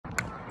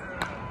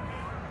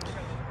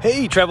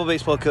Hey, travel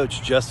baseball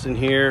coach Justin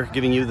here,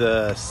 giving you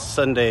the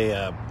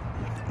Sunday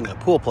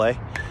pool play.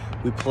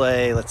 We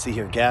play, let's see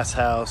here,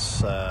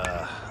 Gashouse,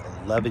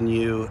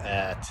 11U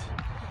at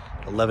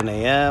 11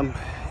 a.m.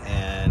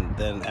 And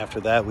then after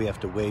that, we have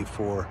to wait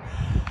for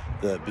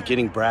the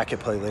beginning bracket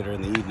play later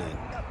in the evening.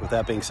 With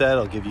that being said,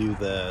 I'll give you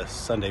the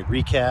Sunday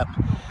recap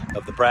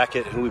of the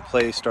bracket, who we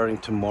play starting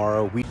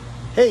tomorrow.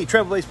 Hey,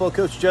 travel baseball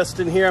coach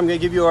Justin here. I'm going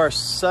to give you our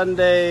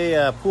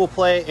Sunday pool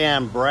play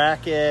and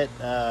bracket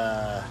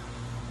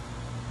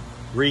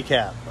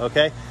recap.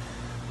 Okay,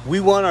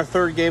 we won our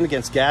third game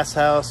against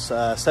Gashouse,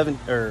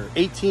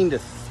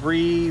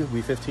 18-3.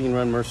 We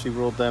 15-run mercy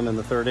ruled them in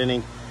the third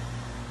inning.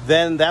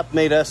 Then that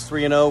made us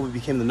 3-0. We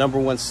became the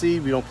 #1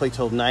 seed. We don't play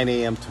till 9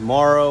 a.m.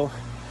 tomorrow.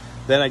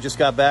 Then I just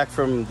got back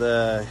from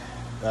the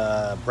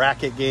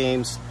bracket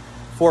games.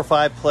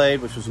 4-5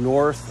 played, which was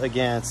North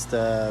against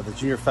the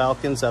Junior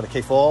Falcons out of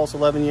K Falls,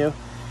 11U.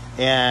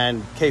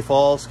 And K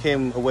Falls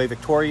came away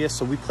victorious,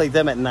 so we played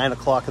them at 9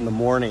 o'clock in the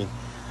morning.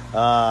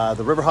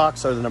 The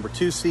Riverhawks are the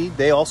 #2 seed.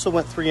 They also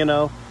went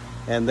 3-0,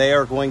 and they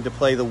are going to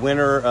play the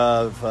winner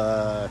of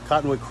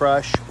Cottonwood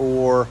Crush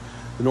or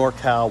the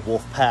NorCal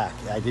Wolf Pack.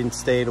 I didn't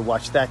stay to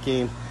watch that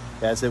game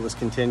as it was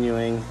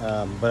continuing,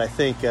 but I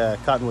think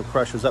Cottonwood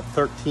Crush was up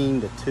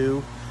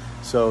 13-2,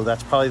 so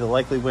that's probably the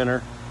likely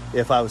winner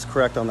if I was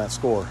correct on that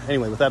score.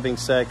 Anyway, with that being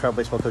said, travel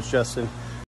baseball coach Justin,